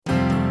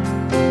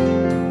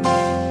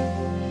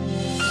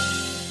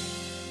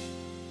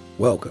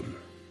Welcome.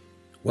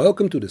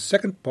 Welcome to the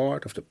second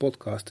part of the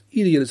podcast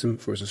Idealism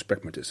versus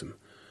Pragmatism,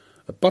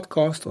 a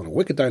podcast on a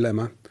wicked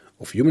dilemma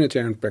of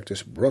humanitarian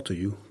practice brought to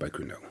you by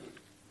Kuno.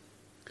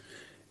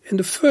 In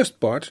the first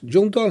part,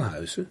 John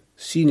Dalhuijsen,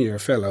 Senior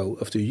Fellow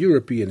of the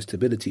European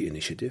Stability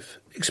Initiative,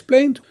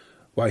 explained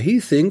why he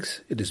thinks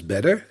it is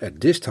better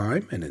at this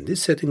time and in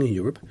this setting in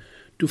Europe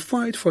to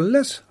fight for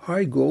less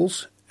high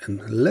goals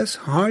and less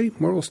high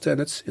moral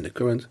standards in the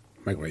current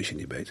migration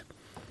debate.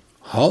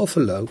 Half a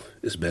loaf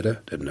is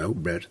better than no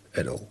bread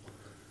at all.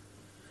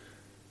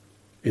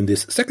 In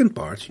this second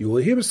part, you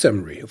will hear a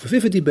summary of a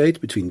vivid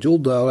debate between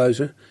John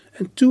Dalhuijsen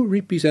and two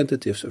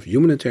representatives of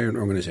humanitarian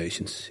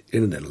organizations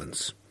in the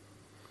Netherlands.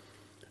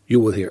 You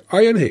will hear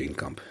Arjan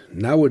Hehenkamp,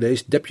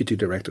 nowadays Deputy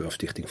Director of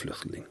Stichting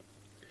Vluchteling.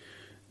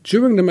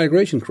 During the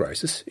migration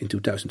crisis in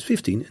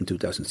 2015 and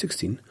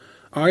 2016,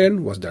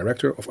 Arjan was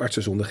Director of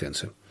Artsen, zonder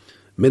Grenzen,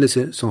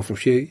 Médecins Sans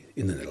Frontières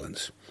in the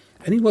Netherlands,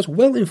 and he was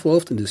well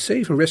involved in the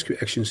save and rescue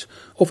actions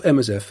of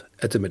MSF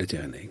at the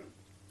Mediterranean.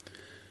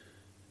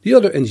 The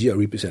other NGO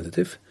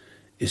representative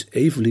is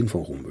Evelien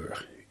van Roemburg,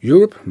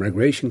 Europe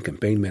Migration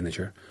Campaign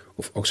Manager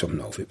of Oxfam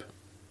Novib.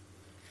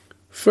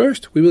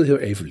 First, we will hear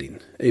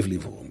Evelien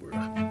van Roemburg.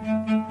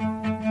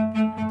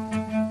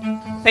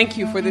 Thank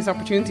you for this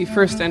opportunity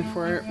first and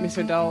for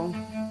Mr.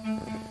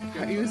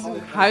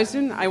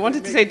 Dalhuijsen. I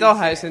wanted to say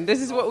Dalhuijsen. This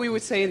is what we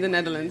would say in the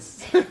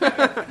Netherlands.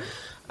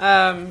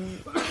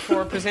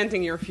 For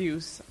presenting your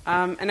views.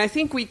 And I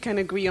think we can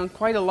agree on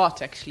quite a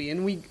lot, actually.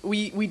 And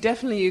we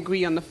definitely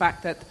agree on the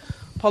fact that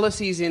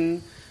policies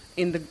in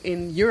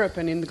Europe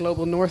and in the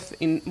global north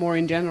more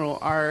in general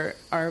are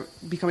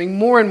becoming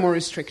more and more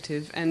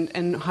restrictive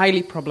and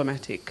highly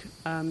problematic.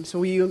 So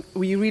we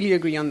really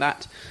agree on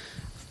that.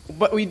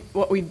 What we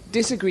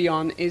disagree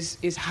on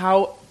is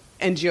how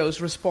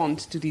NGOs respond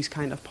to these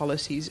kind of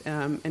policies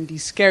and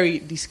these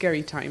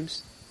scary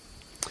times.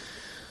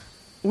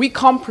 We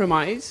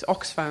compromise,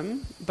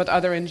 Oxfam, but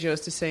other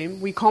NGOs the same.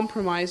 We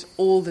compromise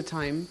all the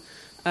time.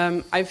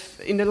 In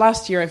the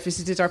last year, I've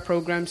visited our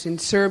programs in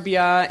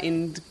Serbia,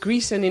 in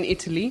Greece, and in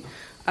Italy.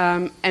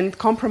 And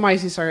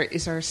compromise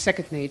is our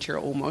second nature,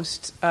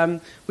 almost.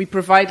 We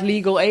provide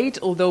legal aid,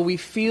 although we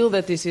feel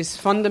that this is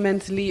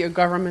fundamentally a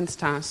government's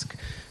task.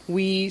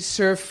 We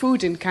serve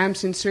food in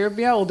camps in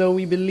Serbia, although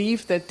we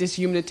believe that this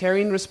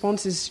humanitarian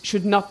response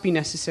should not be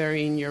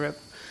necessary in Europe.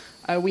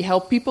 We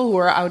help people who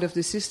are out of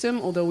the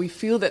system, although we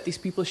feel that these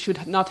people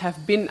should not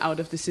have been out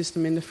of the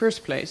system in the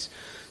first place.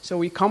 So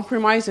we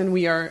compromise, and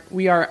we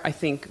are, I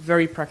think,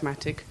 very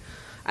pragmatic.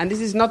 And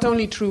this is not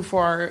only true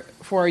for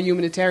our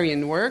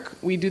humanitarian work.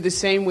 We do the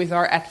same with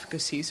our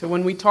advocacy. So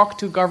when we talk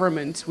to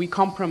governments, we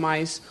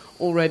compromise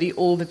already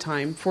all the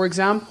time. For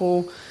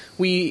example,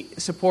 we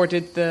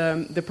supported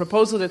the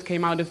proposal that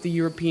came out of the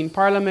European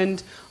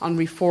Parliament on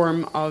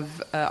reform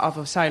of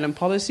asylum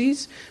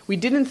policies. We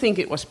didn't think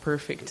it was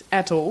perfect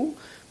at all,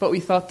 but we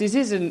thought this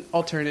is an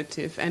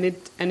alternative, and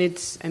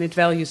it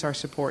values our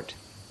support.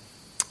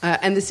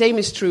 And the same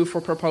is true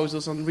for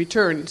proposals on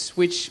returns,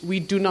 which we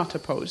do not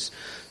oppose.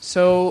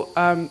 So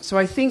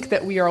I think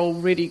that we are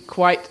already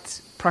quite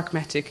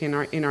pragmatic in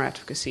our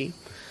advocacy.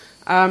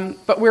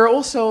 But we're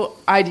also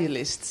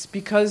idealists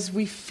because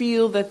we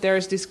feel that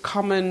there's this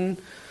common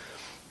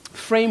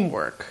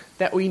framework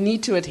that we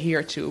need to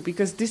adhere to,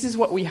 because this is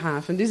what we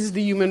have, and this is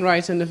the human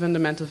rights and the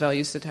fundamental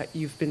values that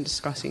you've been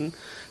discussing.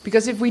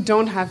 Because if we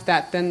don't have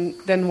that,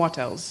 then what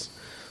else?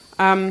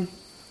 And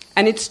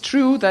it's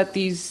true that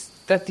these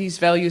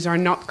values are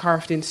not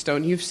carved in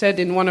stone. You've said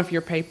in one of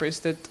your papers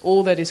that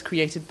all that is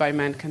created by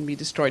man can be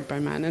destroyed by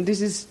man, and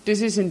this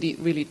is indeed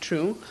really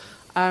true.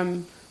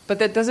 But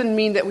that doesn't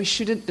mean that we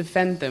shouldn't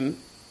defend them.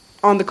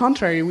 On the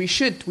contrary, we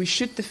should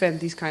defend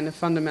these kind of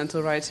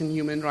fundamental rights and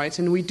human rights,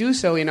 and we do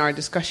so in our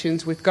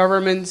discussions with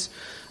governments.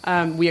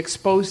 We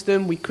expose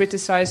them, we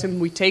criticize them,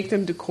 we take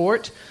them to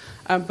court.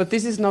 But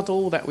this is not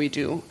all that we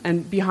do.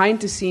 And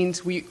behind the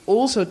scenes, we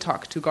also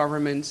talk to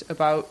governments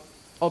about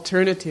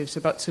alternatives,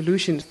 about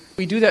solutions.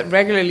 We do that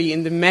regularly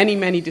in the many,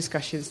 many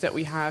discussions that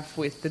we have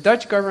with the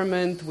Dutch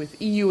government,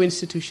 with EU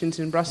institutions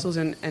in Brussels,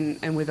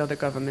 and with other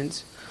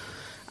governments.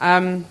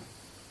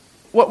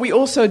 What we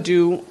also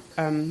do,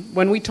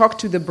 when we talk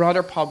to the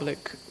broader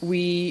public,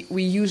 we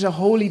use a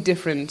wholly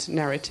different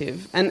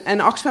narrative. And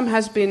Oxfam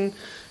has been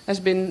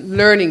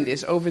learning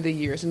this over the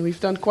years, and we've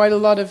done quite a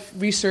lot of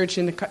research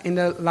in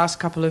the last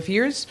couple of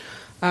years.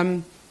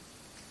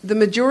 The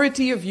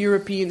majority of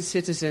European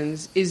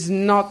citizens is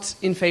not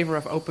in favor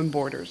of open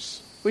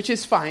borders, which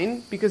is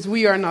fine, because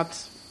we are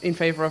not in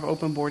favor of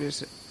open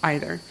borders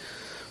either.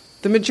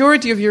 The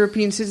majority of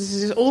European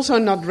citizens is also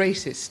not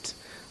racist.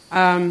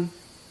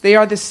 They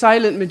are the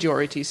silent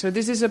majority. So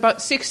this is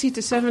about 60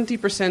 to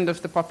 70%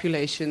 of the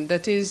population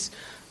that is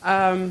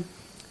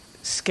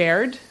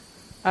scared,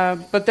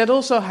 but that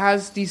also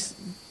has these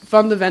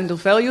fundamental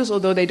values,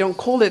 although they don't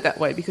call it that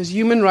way, because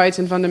human rights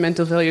and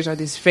fundamental values are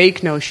these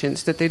vague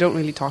notions that they don't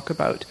really talk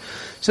about.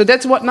 So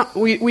that's what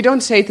we don't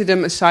say to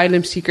them,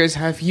 asylum seekers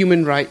have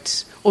human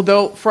rights,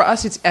 although for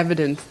us it's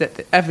evidence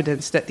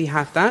that they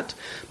have that.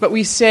 But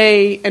we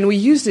say, and we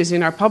use this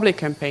in our public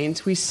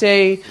campaigns, we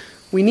say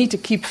we need to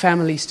keep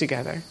families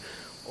together.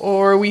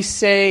 Or we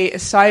say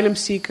asylum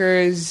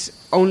seekers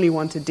only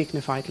want a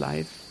dignified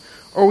life.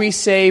 Or we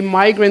say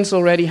migrants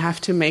already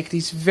have to make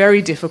these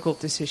very difficult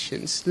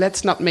decisions.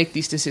 Let's not make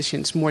these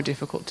decisions more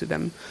difficult to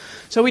them.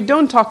 So we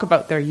don't talk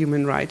about their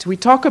human rights. We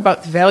talk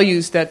about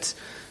values that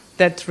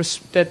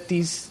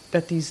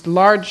these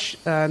large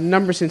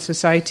numbers in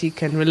society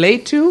can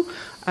relate to.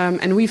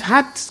 And we've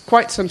had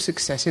quite some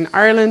success in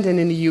Ireland and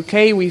in the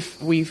UK.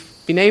 We've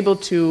been able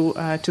to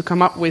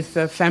come up with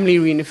family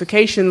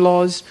reunification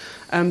laws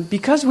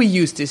because we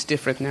use this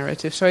different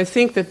narrative. So I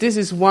think that this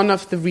is one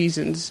of the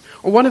reasons,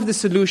 or one of the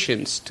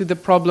solutions to the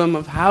problem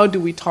of how do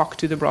we talk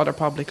to the broader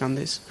public on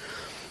this.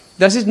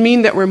 Does it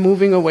mean that we're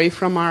moving away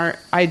from our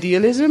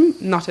idealism?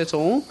 Not at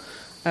all.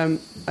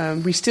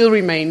 We still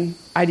remain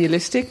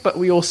idealistic, but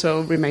we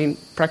also remain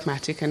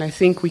pragmatic, and I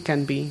think we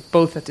can be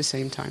both at the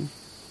same time.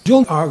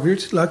 John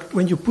argued, like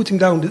when you're putting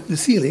down the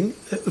ceiling,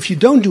 if you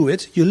don't do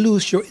it, you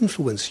lose your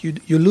influence.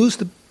 You lose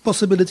the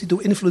possibility to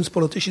influence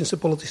politicians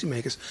and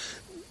policymakers.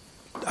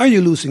 Are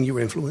you losing your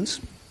influence?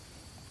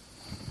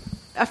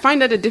 I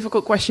find that a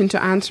difficult question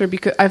to answer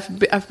because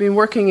I've been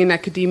working in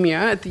academia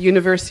at the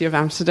University of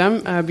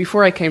Amsterdam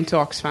before I came to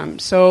Oxfam.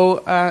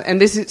 So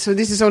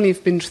this has only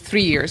been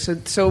 3 years.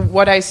 So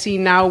what I see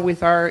now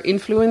with our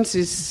influence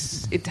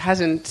is it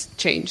hasn't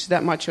changed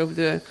that much over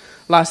the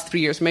last 3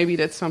 years. Maybe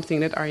that's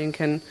something that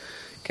Arjan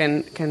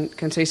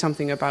can say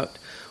something about.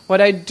 What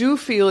I do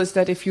feel is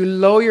that if you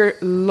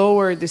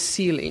lower the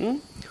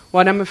ceiling,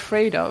 what I'm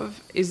afraid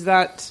of is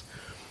that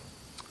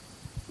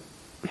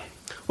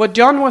what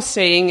John was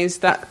saying is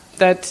that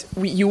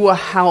you will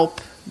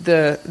help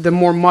the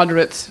more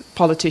moderate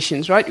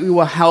politicians, right? You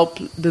will help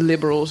the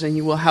liberals and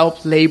you will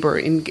help Labour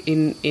in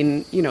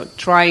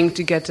trying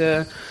to get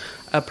a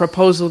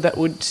proposal that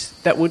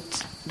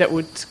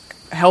would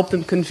help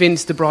them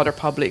convince the broader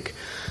public.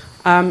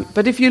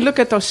 But if you look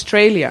at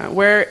Australia,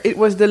 where it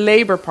was the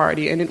Labour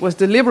Party and it was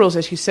the Liberals,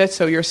 as you said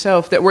so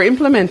yourself, that were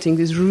implementing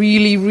these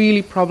really,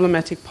 really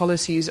problematic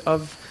policies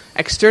of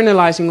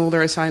externalizing all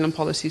their asylum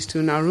policies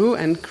to Nauru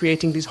and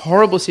creating these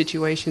horrible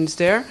situations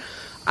there,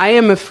 I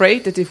am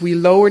afraid that if we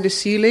lower the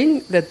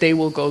ceiling, that they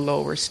will go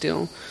lower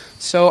still.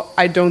 So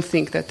I don't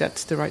think that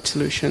that's the right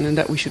solution and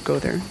that we should go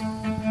there.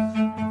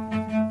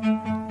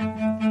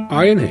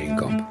 Arjan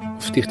Hehenkamp,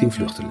 Stichting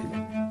Vluchteling.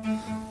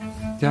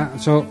 Yeah,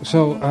 so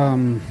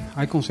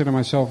I consider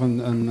myself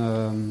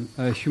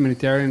a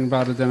humanitarian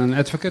rather than an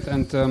advocate,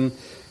 and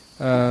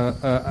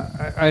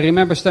I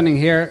remember standing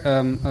here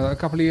a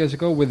couple of years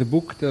ago with a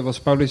book that was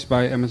published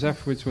by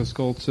MSF, which was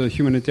called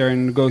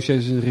Humanitarian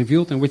Negotiations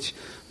Revealed, and which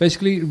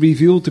basically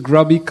revealed the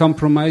grubby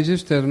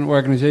compromises that an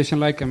organization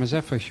like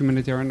MSF, a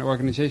humanitarian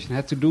organization,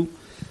 had to do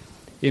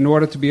in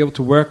order to be able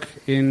to work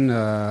in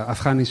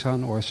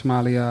Afghanistan or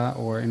Somalia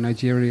or in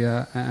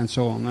Nigeria and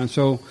so on. And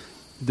so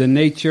the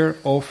nature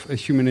of a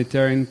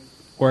humanitarian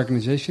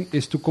organization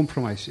is to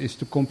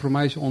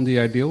compromise on the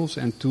ideals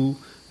and to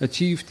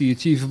achieve the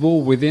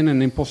achievable within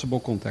an impossible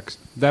context.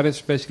 That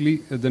is basically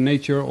the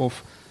nature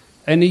of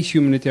any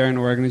humanitarian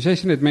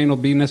organization. It may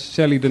not be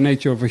necessarily the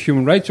nature of a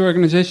human rights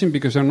organization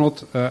because they're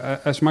not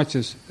as much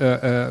as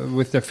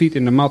with their feet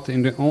in the mud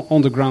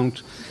on the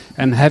ground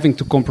and having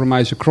to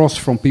compromise across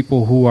from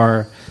people who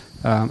are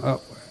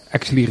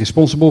actually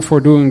responsible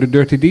for doing the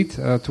dirty deed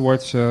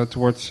towards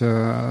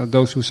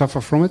those who suffer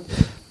from it.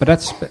 But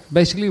that's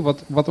basically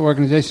what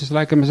organizations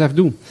like MSF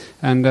do.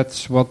 And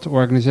that's what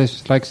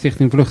organizations like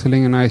Stichting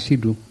Vluchteling and IC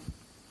do.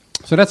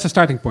 So that's the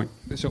starting point.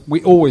 So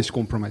we always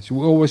compromise.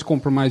 We always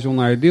compromise on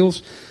our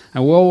ideals.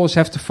 And we always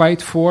have to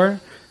fight for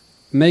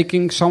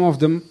making some of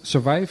them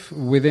survive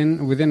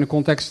within a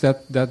context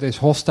that is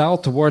hostile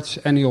towards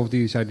any of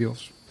these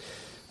ideals.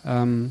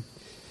 Then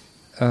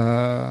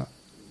I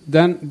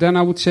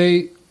would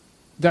say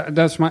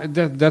that's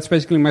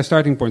basically my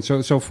starting point.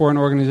 So for an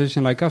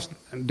organization like us,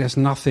 there's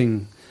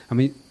nothing. I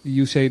mean,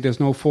 you say there's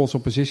no false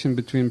opposition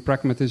between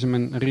pragmatism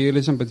and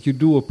realism, but you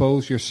do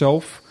oppose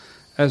yourself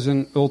as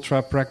an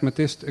ultra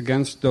pragmatist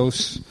against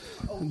those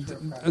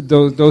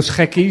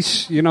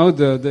gekkies,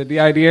 the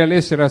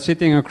idealists that are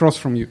sitting across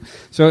from you.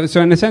 So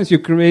in a sense, you're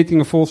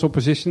creating a false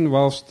opposition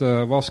whilst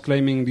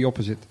claiming the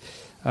opposite.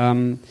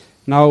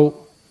 Now,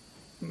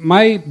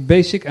 my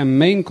basic and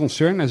main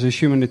concern as a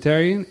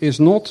humanitarian is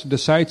not the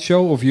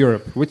sideshow of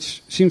Europe,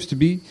 which seems to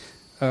be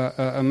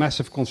a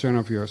massive concern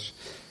of yours.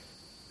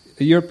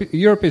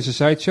 Europe is a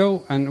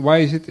sideshow, and why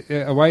is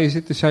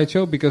it a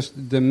sideshow? Because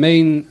the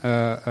main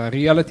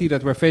reality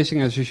that we're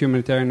facing as a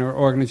humanitarian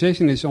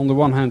organization is, on the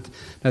one hand,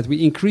 that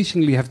we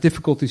increasingly have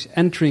difficulties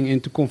entering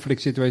into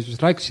conflict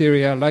situations like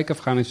Syria, like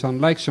Afghanistan,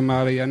 like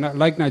Somalia,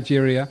 like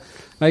Nigeria,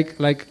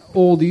 like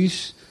all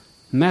these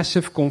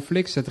massive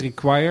conflicts that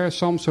require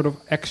some sort of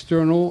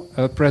external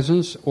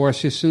presence or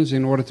assistance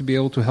in order to be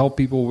able to help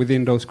people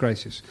within those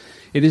crises.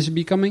 It is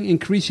becoming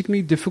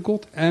increasingly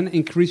difficult and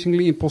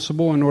increasingly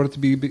impossible in order to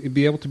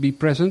be able to be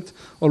present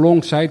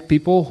alongside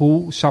people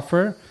who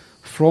suffer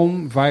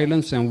from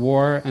violence and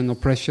war and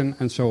oppression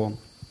and so on,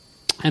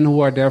 and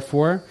who are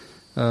therefore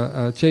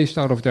chased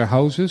out of their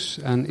houses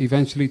and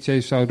eventually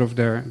chased out of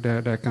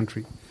their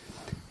country.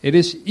 It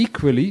is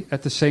equally,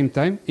 at the same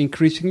time,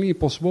 increasingly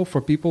impossible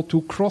for people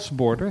to cross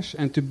borders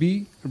and to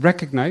be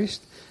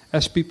recognized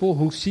as people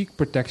who seek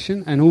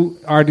protection and who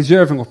are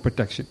deserving of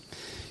protection.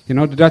 You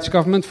know, the Dutch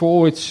government, for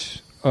all its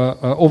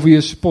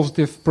obvious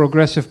positive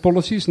progressive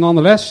policies,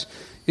 nonetheless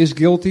is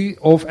guilty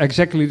of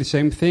exactly the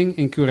same thing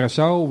in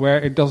Curaçao, where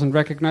it doesn't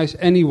recognize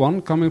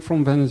anyone coming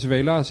from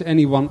Venezuela as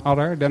anyone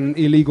other than an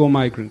illegal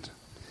migrant.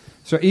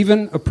 So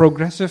even a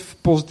progressive,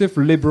 positive,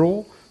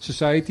 liberal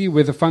society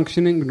with a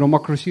functioning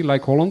democracy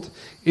like Holland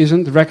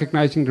isn't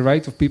recognizing the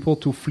right of people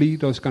to flee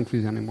those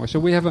countries anymore. So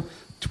we have a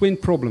twin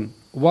problem.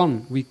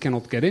 One, we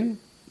cannot get in.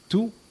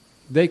 Two,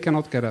 they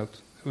cannot get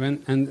out.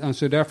 And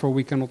so therefore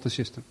we cannot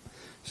assist them.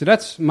 So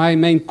that's my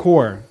main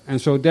core. And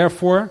so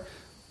therefore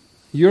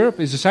Europe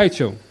is a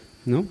sideshow.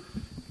 No?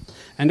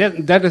 And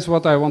that is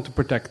what I want to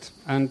protect.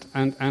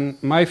 And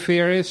my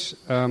fear is,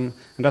 and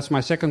that's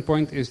my second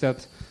point, is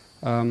that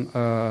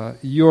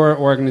your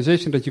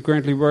organization that you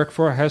currently work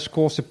for has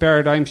caused a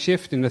paradigm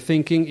shift in the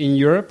thinking in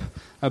Europe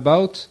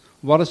about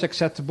what is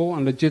acceptable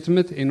and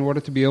legitimate in order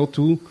to be able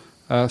to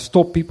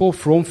stop people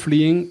from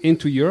fleeing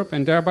into Europe,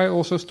 and thereby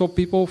also stop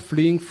people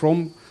fleeing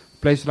from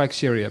places like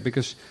Syria.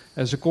 Because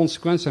as a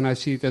consequence, and I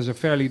see it as a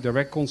fairly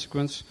direct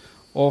consequence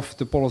of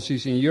the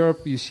policies in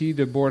Europe, you see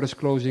the borders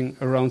closing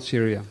around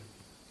Syria.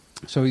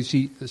 So you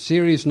see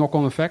serious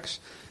knock-on effects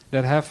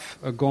that have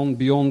gone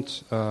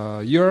beyond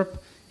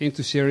Europe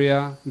into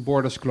Syria,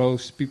 borders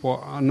closed, people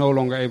are no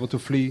longer able to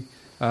flee,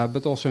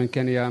 but also in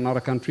Kenya and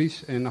other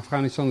countries. In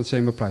Afghanistan, the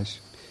same applies.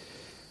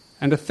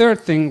 And the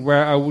third thing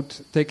where I would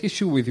take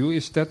issue with you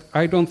is that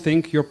I don't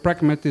think your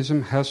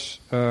pragmatism has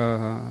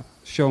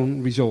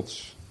shown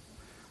results.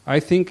 I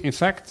think, in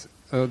fact,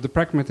 the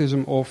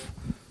pragmatism of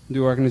the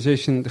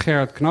organization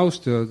Gerard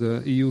Knaus,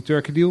 the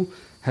EU-Turkey deal,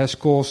 has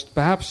caused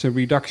perhaps a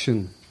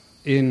reduction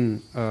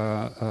in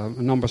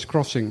numbers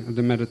crossing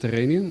the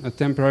Mediterranean, a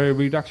temporary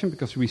reduction,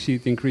 because we see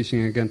it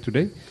increasing again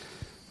today.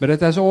 But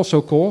it has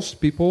also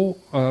caused people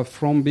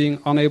from being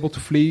unable to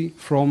flee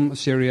from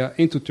Syria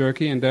into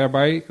Turkey, and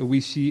thereby we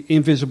see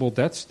invisible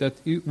deaths that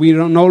we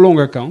no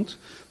longer count,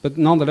 but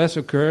nonetheless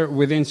occur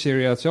within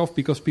Syria itself,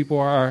 because people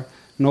are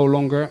no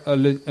longer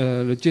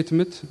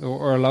legitimate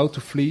or allowed to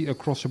flee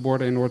across the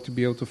border in order to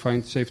be able to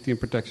find safety and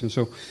protection.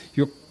 So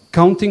you're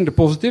counting the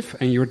positive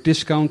and you're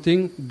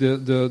discounting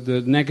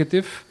the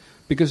negative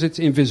because it's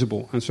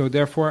invisible. And so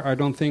therefore I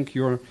don't think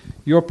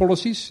your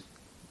policies,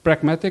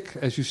 pragmatic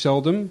as you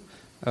sell them,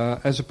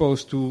 as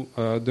opposed to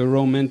the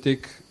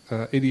romantic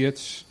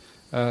idiots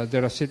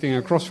that are sitting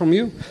across from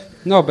you.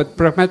 No, but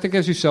pragmatic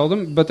as you sell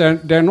them, but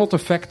they're not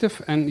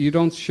effective and you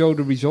don't show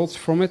the results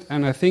from it.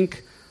 And I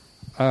think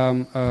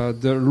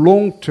the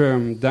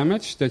long-term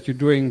damage that you're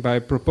doing by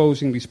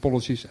proposing these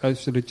policies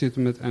as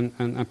legitimate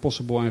and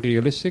possible and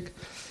realistic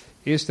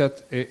is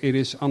that it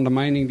is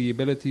undermining the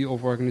ability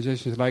of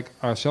organizations like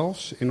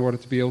ourselves in order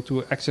to be able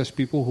to access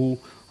people who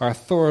are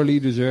thoroughly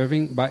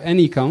deserving by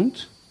any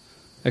count,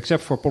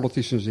 except for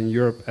politicians in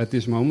Europe at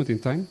this moment in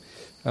time,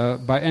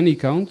 by any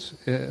count,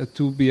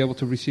 to be able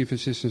to receive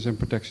assistance and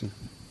protection.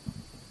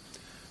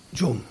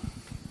 John.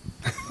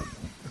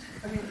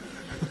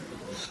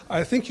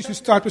 I think you should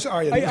start with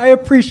Arjan. I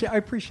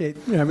appreciate.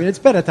 You know, I mean, it's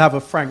better to have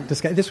a frank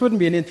discussion. This wouldn't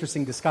be an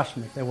interesting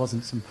discussion if there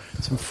wasn't some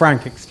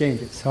frank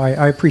exchanges. So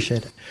I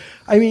appreciate it.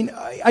 I mean,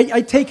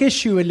 I take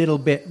issue a little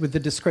bit with the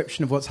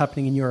description of what's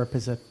happening in Europe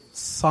as a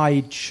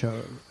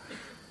sideshow.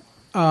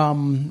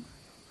 And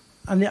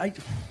I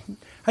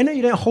know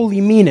you don't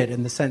wholly mean it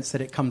in the sense that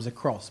it comes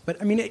across,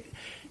 but I mean,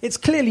 it's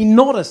clearly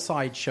not a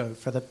sideshow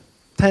for the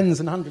tens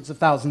and hundreds of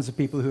thousands of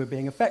people who are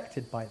being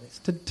affected by this.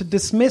 To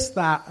dismiss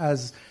that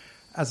as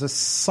a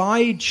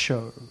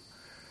sideshow,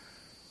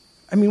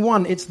 I mean,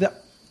 one, it's the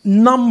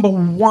number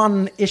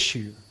one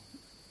issue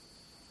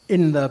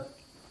in the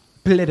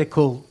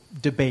political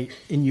debate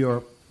in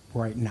Europe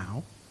right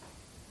now.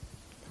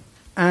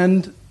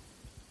 And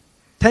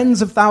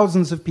tens of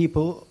thousands of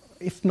people,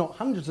 if not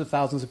hundreds of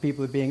thousands of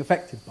people, are being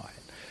affected by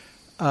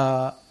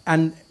it.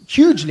 And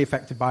hugely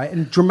affected by it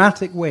in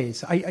dramatic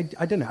ways. I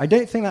don't know. I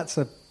don't think that's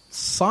a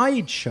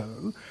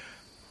sideshow.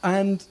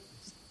 And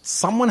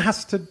someone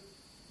has to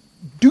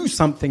do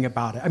something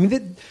about it. I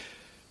mean,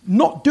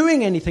 not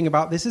doing anything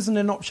about this isn't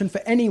an option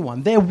for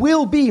anyone. There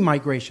will be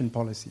migration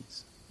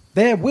policies.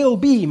 There will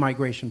be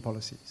migration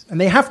policies. And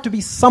they have to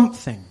be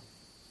something.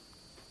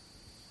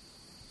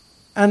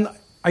 And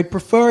I'd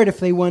prefer it if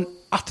they weren't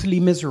utterly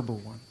miserable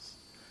ones.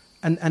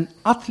 And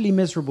utterly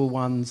miserable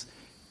ones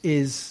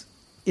is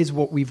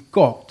what we've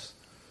got.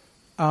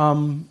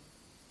 So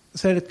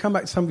to come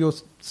back to some of your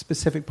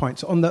specific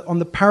points, on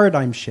the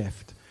paradigm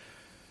shift,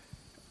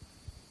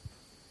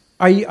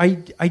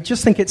 I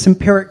just think it's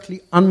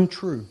empirically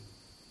untrue,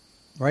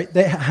 right?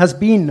 There has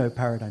been no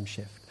paradigm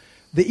shift.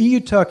 The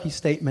EU-Turkey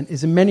statement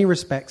is in many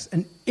respects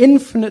an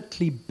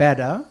infinitely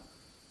better,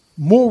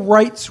 more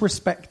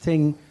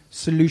rights-respecting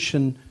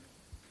solution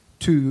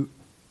to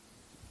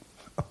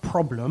a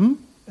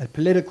problem, a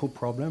political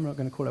problem, I'm not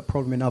going to call it a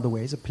problem in other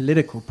ways, a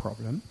political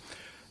problem,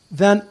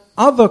 than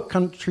other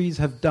countries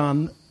have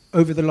done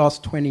over the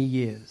last 20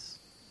 years,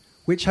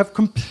 which have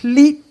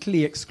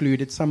completely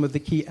excluded some of the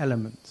key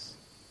elements,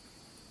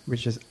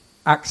 which is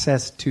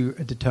access to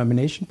a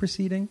determination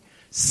proceeding,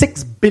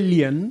 6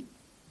 billion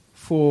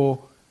for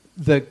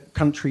the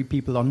country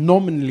people are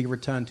nominally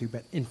returned to,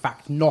 but in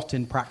fact not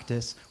in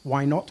practice.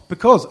 Why not?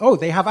 Because,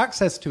 they have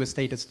access to a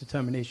status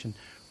determination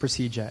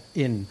procedure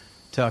in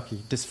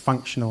Turkey,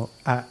 dysfunctional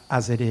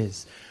as it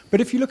is. But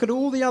if you look at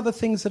all the other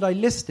things that I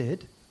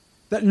listed,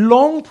 that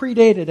long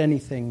predated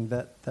anything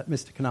that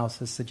Mr. Canals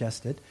has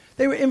suggested,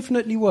 they were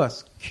infinitely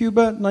worse.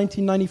 Cuba,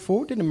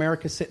 1994, did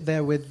America sit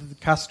there with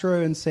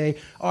Castro and say,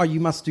 you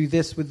must do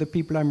this with the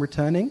people I'm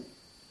returning?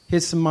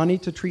 Here's some money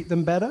to treat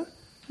them better?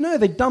 No,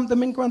 they dumped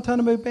them in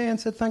Guantanamo Bay and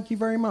said, thank you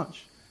very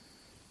much.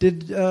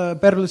 Did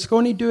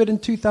Berlusconi do it in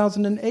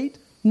 2008?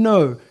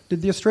 No.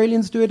 Did the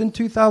Australians do it in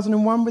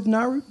 2001 with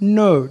Nauru?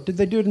 No. Did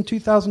they do it in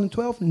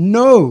 2012?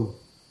 No.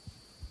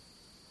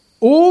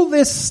 All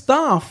this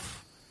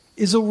stuff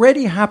is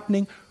already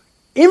happening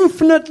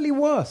infinitely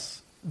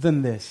worse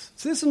than this.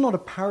 So this is not a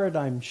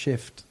paradigm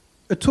shift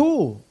at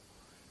all.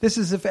 This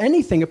is, if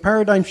anything, a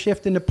paradigm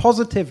shift in a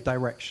positive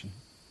direction.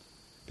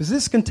 Because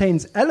this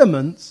contains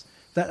elements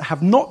that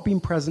have not been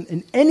present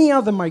in any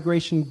other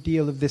migration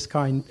deal of this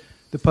kind,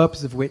 the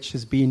purpose of which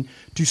has been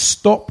to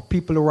stop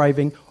people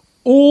arriving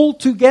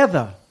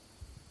altogether.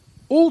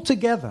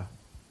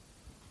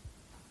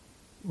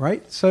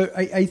 Right? So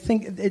I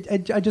think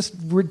I just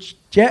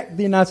reject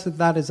the analysis of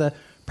that as a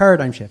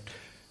paradigm shift.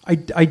 I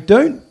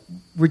don't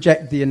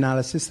reject the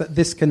analysis that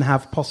this can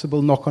have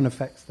possible knock-on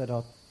effects that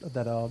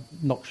are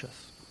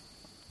noxious.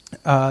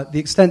 The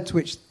extent to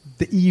which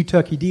the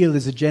EU-Turkey deal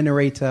is a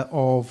generator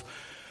of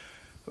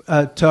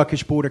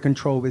Turkish border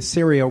control with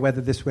Syria,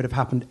 whether this would have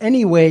happened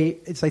anyway,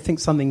 it's, I think,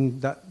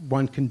 something that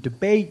one can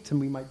debate, and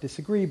we might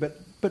disagree, but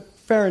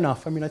fair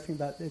enough. I mean, I think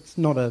that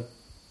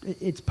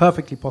it's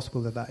perfectly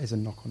possible that is a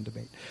knock-on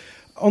debate.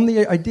 On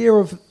the idea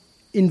of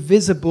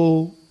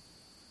invisible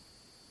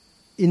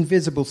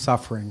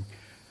suffering,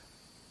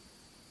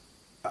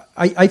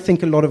 I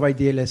think a lot of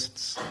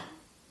idealists,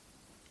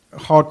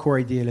 hardcore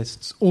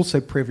idealists,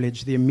 also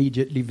privilege the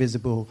immediately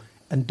visible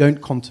and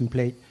don't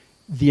contemplate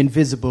the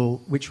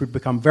invisible, which would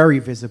become very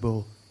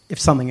visible if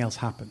something else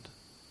happened.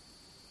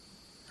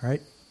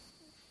 Right?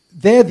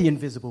 They're the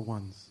invisible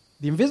ones.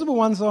 The invisible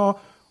ones are,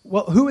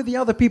 who are the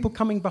other people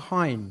coming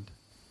behind?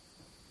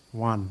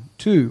 1.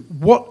 2,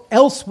 what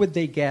else would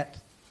they get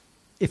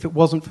if it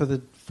wasn't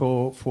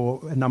for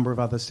a number of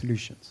other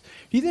solutions?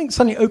 Do you think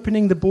suddenly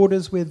opening the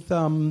borders with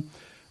opening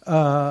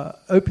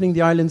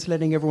the islands,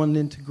 letting everyone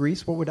into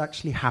Greece, what would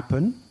actually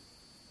happen?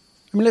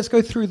 I mean, let's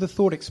go through the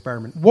thought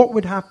experiment. What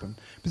would happen?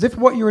 Because if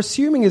what you're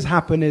assuming is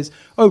happen is,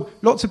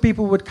 lots of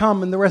people would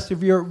come and the rest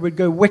of Europe would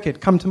go wicked,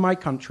 come to my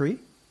country.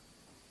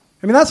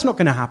 I mean, that's not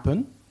going to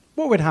happen.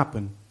 What would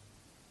happen?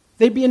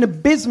 They'd be in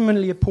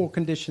abysmally poor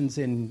conditions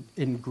in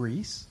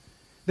Greece.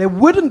 There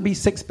wouldn't be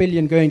 6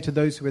 billion going to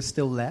those who are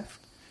still left.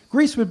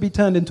 Greece would be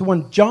turned into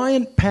one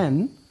giant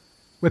pen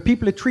where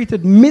people are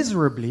treated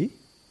miserably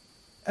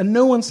and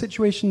no one's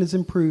situation is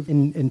improved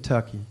in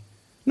Turkey.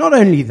 Not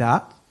only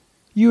that,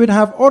 you would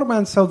have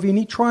Orban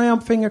Salvini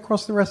triumphing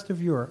across the rest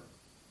of Europe.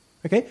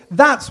 Okay?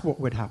 That's what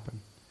would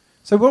happen.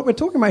 So what we're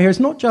talking about here is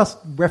not just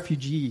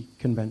refugee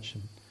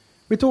convention.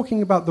 We're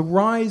talking about the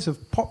rise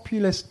of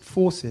populist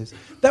forces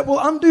that will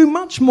undo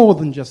much more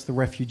than just the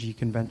refugee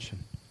convention.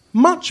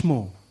 Much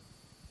more.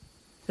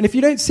 And if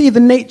you don't see the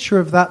nature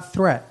of that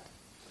threat,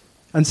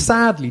 and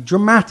sadly,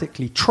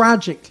 dramatically,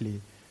 tragically,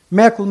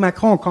 Merkel and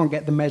Macron can't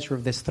get the measure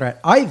of this threat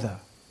either,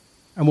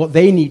 and what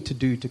they need to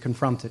do to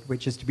confront it,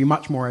 which is to be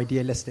much more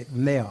idealistic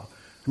than they are.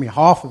 I mean,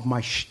 half of my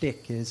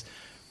shtick is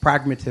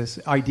pragmatists,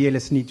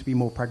 idealists need to be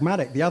more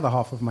pragmatic. The other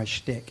half of my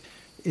shtick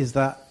is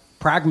that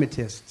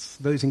pragmatists,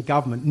 those in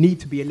government, need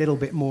to be a little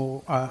bit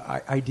more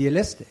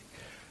idealistic.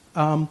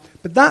 But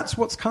that's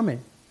what's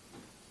coming.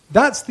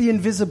 That's the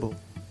invisible.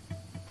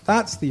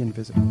 That's the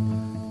invisible.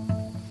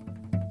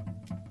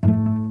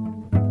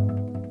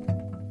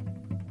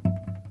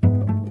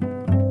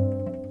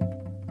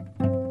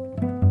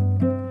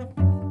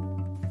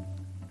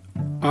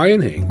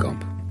 Arjan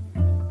Hehenkamp.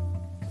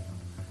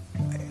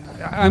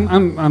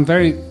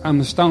 I'm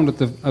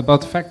astounded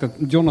about the fact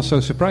that John is so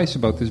surprised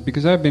about this,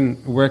 because I've been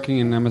working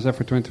in MSF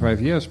for 25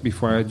 years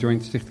before I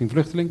joined Stichting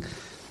Vluchteling,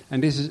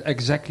 and this is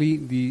exactly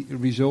the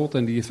result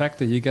and the effect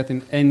that you get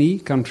in any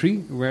country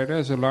where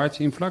there's a large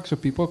influx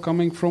of people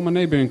coming from a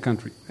neighboring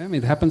country. I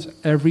mean, it happens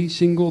every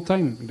single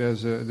time.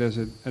 There's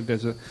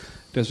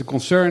a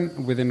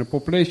concern within the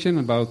population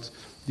about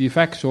the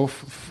effects of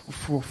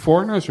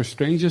foreigners or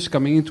strangers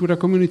coming into their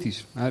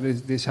communities.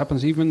 This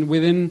happens even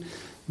within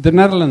the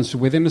Netherlands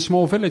within a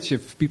small village.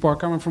 If people are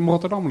coming from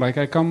Rotterdam, like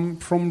I come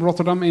from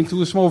Rotterdam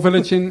into a small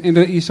village in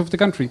the east of the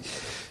country.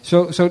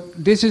 So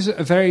this is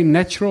a very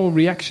natural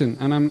reaction,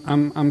 and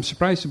I'm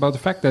surprised about the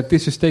fact that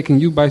this is taking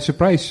you by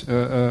surprise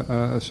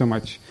so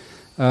much.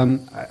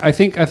 I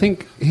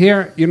think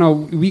here,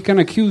 we can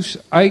accuse.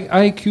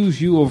 I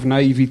accuse you of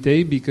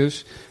naivete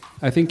because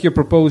I think you're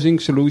proposing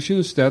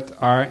solutions that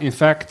are, in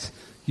fact,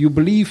 you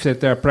believe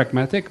that they're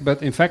pragmatic,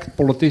 but in fact,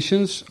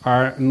 politicians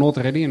are not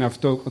ready, and I've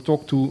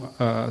talked to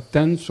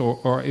tens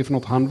or if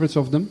not hundreds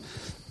of them,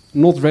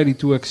 not ready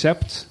to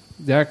accept.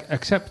 They're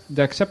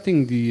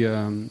accepting the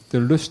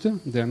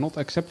lusten. They're not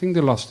accepting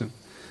the lasten.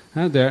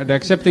 They're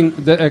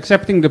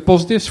accepting the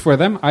positives for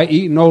them,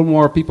 i.e., no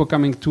more people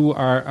coming to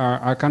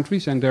our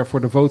countries, and therefore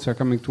the votes are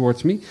coming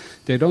towards me.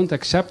 They don't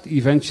accept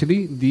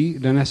eventually the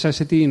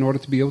necessity in order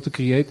to be able to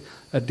create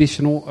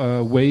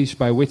additional ways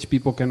by which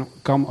people can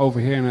come over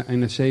here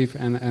in a safe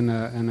and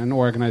an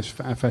organized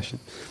fashion.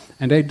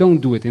 And they don't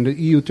do it. In the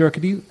EU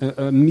Turkey,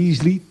 a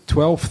measly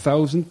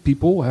 12,000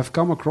 people have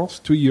come across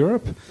to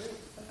Europe.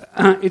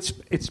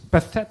 It's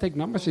pathetic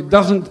numbers. It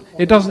doesn't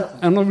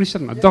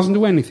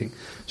do anything.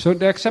 So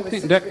they're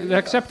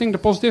accepting the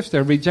positives,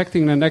 they're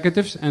rejecting the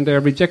negatives, and they're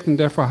rejecting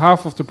therefore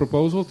half of the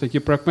proposals that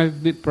you're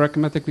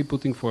pragmatically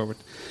putting forward.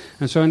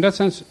 And so in that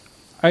sense,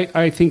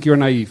 I think you're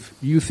naive.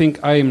 You think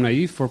I am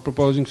naive for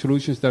proposing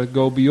solutions that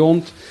go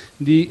beyond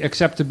the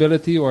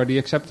acceptability or the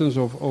acceptance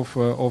of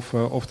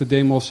the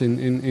demos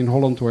in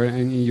Holland or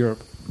in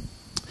Europe.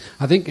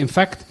 I think, in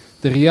fact,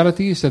 the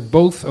reality is that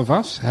both of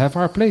us have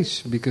our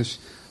place, because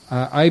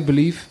I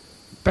believe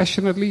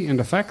passionately in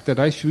the fact that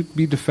I should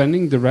be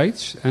defending the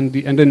rights and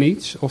the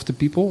needs of the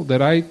people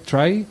that I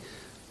try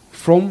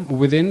from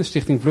within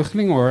Stichting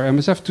Vluchteling or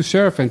MSF to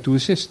serve and to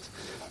assist.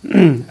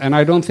 And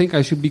I don't think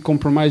I should be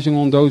compromising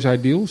on those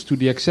ideals to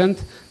the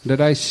extent that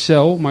I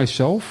sell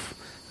myself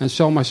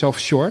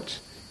short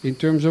in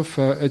terms of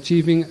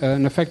achieving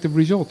an effective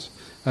result.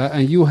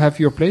 And you have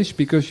your place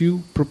because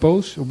you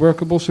propose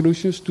workable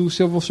solutions to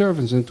civil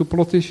servants and to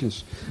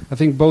politicians. I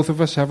think both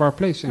of us have our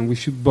place, and we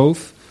should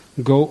both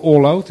go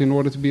all out in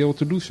order to be able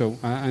to do so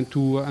and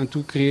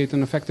to create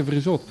an effective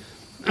result.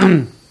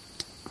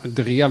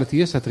 The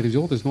reality is that the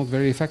result is not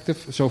very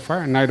effective so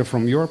far, neither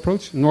from your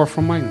approach nor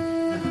from mine.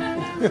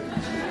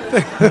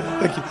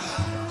 Thank you.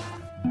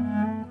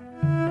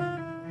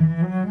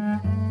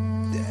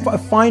 A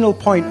final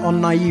point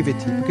on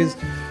naivety, because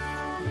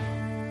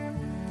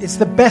it's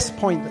the best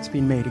point that's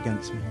been made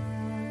against me.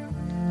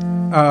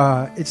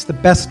 It's the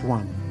best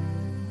one.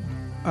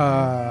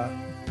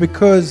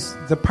 Because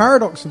the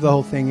paradox of the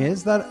whole thing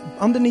is that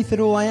underneath it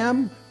all I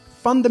am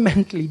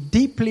fundamentally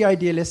deeply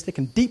idealistic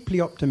and deeply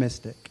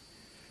optimistic.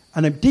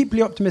 And I'm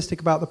deeply optimistic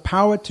about the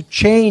power to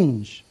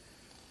change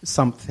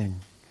something.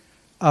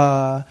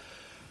 I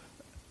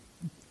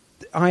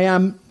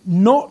am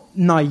not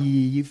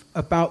naive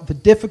about the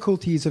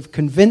difficulties of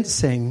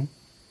convincing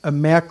a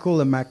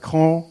Merkel, a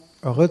Macron,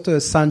 a Rutte,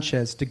 a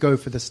Sanchez to go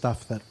for the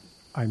stuff that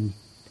I'm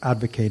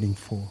advocating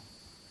for.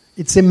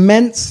 It's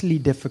immensely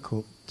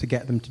difficult to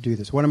get them to do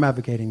this. What I'm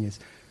advocating is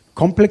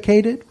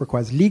complicated,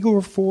 requires legal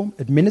reform,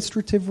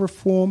 administrative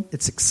reform,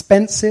 it's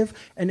expensive,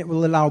 and it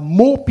will allow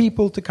more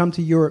people to come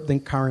to Europe than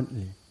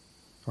currently.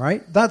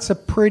 Right? That's a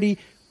pretty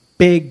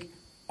big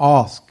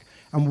ask.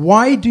 And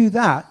why do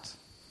that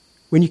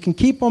when you can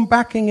keep on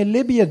backing a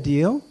Libya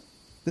deal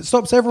that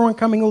stops everyone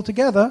coming all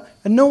together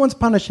and no one's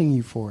punishing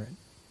you for it?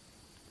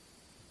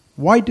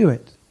 Why do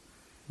it?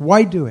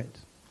 Why do it?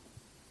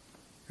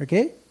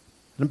 Okay?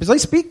 And because I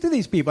speak to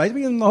these people, I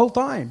speak to them the whole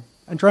time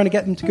and trying to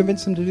get them to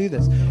convince them to do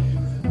this.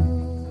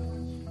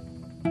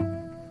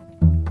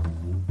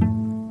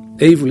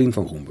 Evelien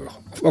van Roemburg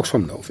of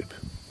Oxfam Novib.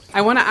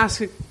 I want to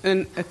ask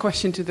a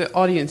question to the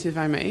audience, if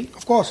I may.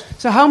 Of course.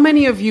 So how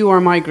many of you are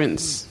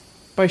migrants,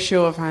 by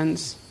show of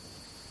hands?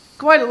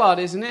 Quite a lot,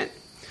 isn't it?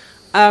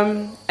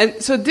 And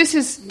so this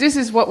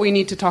is what we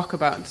need to talk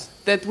about,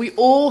 that we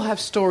all have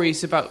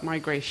stories about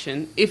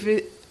migration.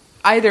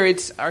 Either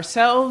it's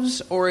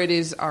ourselves, or it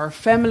is our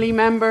family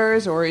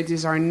members, or it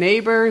is our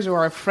neighbors, or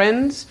our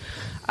friends.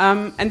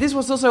 And this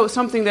was also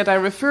something that I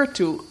referred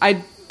to.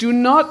 I do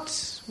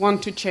not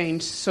want to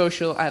change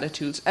social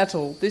attitudes at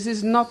all. This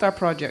is not our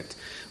project.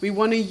 We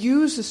want to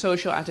use the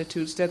social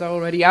attitudes that are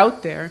already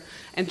out there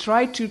and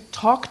try to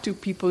talk to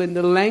people in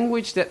the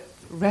language that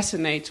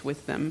resonates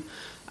with them.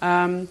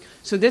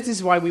 So this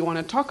is why we want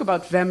to talk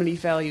about family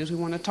values. We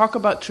want to talk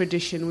about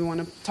tradition. We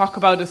want to talk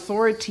about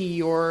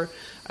authority, or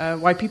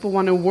why people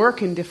want to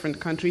work in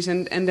different countries,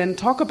 and then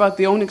talk about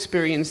the own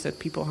experience that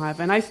people have.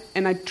 And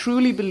I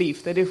truly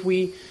believe that if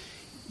we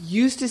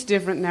use this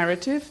different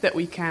narrative, that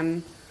we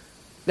can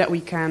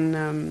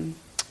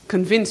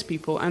convince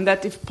people, and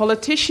that if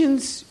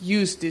politicians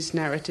use this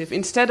narrative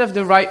instead of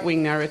the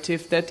right-wing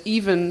narrative that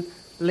even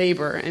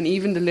Labour and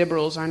even the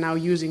Liberals are now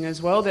using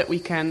as well, that we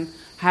can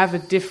have a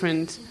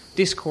different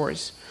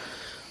discourse.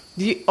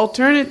 The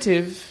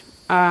alternative,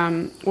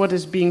 what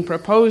is being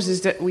proposed,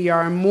 is that we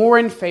are more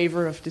in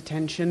favor of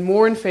detention,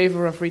 more in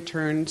favor of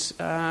returns,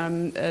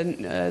 and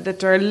that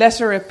there are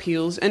lesser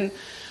appeals. And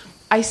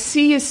I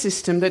see a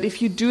system that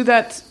if you do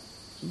that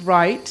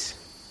right,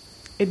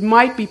 it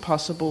might be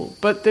possible,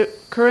 but the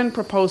current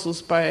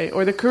proposals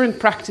or the current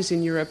practice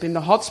in Europe, in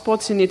the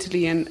hotspots in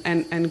Italy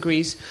and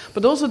Greece,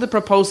 but also the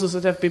proposals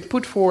that have been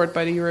put forward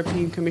by the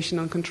European Commission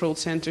on Controlled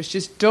Centres,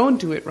 just don't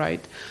do it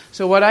right.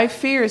 So what I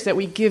fear is that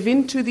we give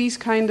in to these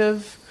kind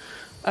of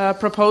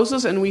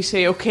proposals and we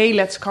say, okay,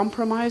 let's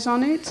compromise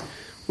on it.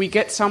 We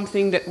get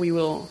something that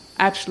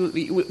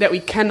we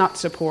cannot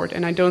support,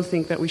 and I don't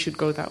think that we should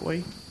go that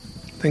way.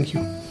 Thank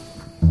you.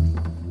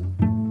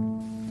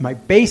 My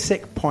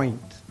basic point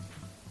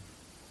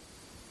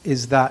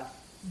is that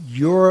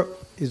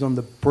Europe is on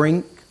the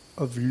brink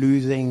of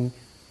losing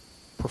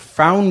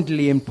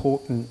profoundly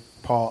important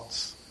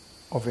parts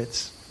of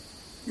its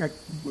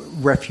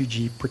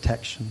refugee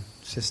protection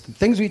system.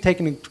 Things we've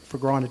taken for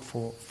granted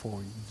for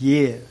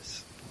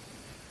years.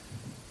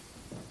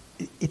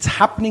 It's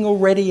happening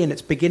already, and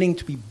it's beginning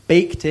to be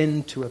baked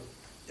into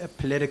a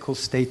political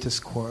status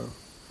quo.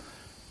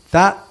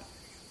 That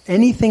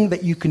anything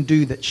that you can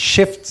do that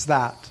shifts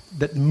that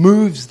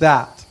moves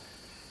that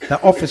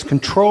offers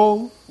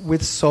control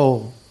with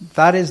soul,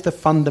 that is the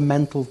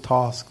fundamental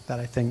task that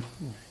I think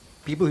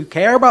people who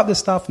care about this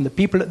stuff and the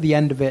people at the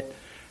end of it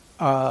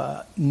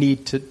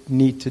need to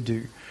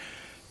do.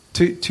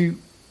 To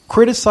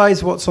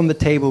criticize what's on the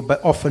table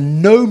but offer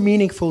no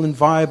meaningful and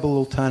viable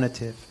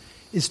alternative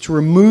is to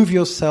remove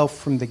yourself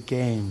from the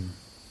game.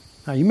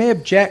 Now, you may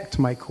object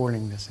to my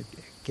calling this a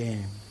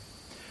game,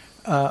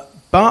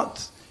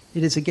 but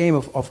it is a game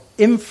of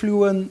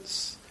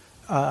influence,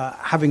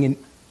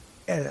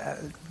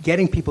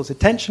 getting people's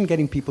attention,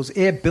 getting people's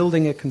ear,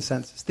 building a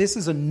consensus. This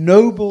is a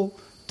noble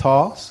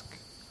task.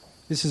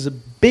 This is a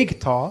big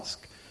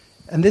task.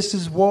 And this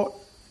is what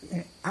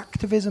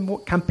activism,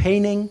 what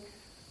campaigning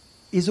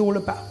is all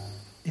about.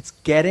 It's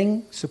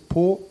getting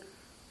support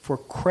for a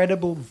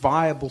credible,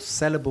 viable,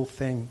 sellable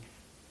thing,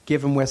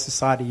 given where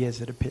society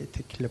is at a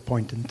particular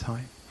point in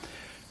time.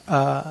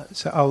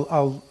 So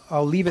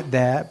I'll leave it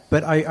there,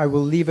 but I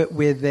will leave it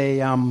with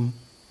a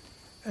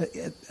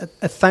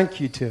thank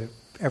you to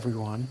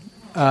everyone,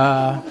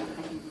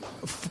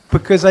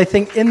 because I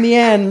think in the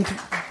end,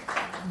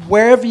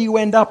 wherever you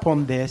end up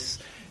on this,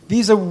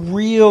 these are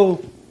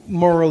real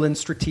moral and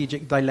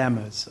strategic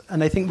dilemmas,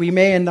 and I think we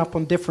may end up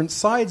on different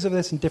sides of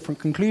this and different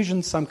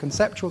conclusions, some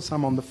conceptual,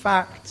 some on the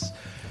facts.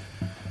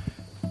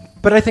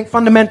 But I think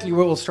fundamentally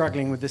we're all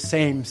struggling with the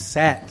same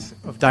set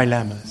of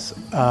dilemmas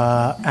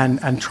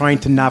and trying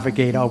to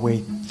navigate our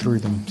way through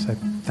them. So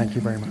thank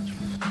you very much.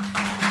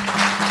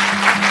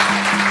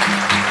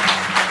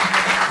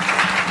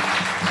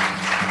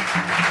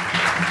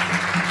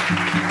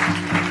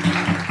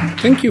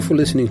 Thank you for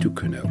listening to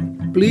Kuno.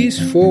 Please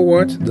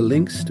forward the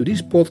links to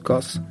these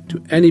podcasts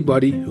to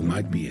anybody who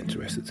might be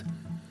interested.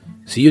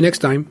 See you next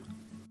time.